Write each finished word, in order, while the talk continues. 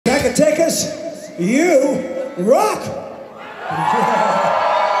Zacatecas, you rock!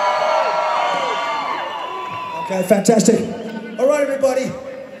 Okay, fantastic. All right, everybody.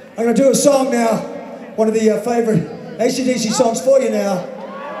 I'm going to do a song now, one of the favorite AC/DC songs for you now.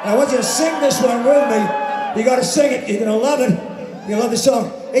 And I want you to sing this one with me. You got to sing it. You're going to love it. You're going to love the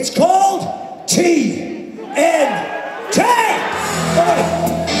song. It's called T.N.T.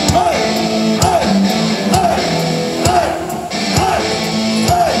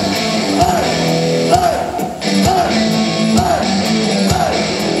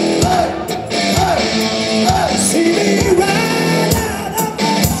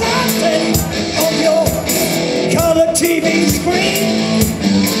 TV screen,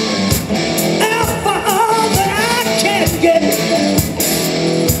 alcohol that I can't get.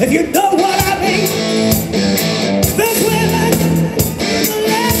 If you know what I mean, there's women to the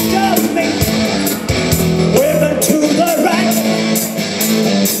left of me, women to the right.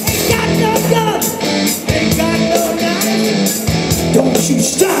 Ain't got no gun, ain't got no knife. Don't you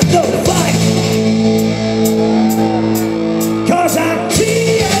stop the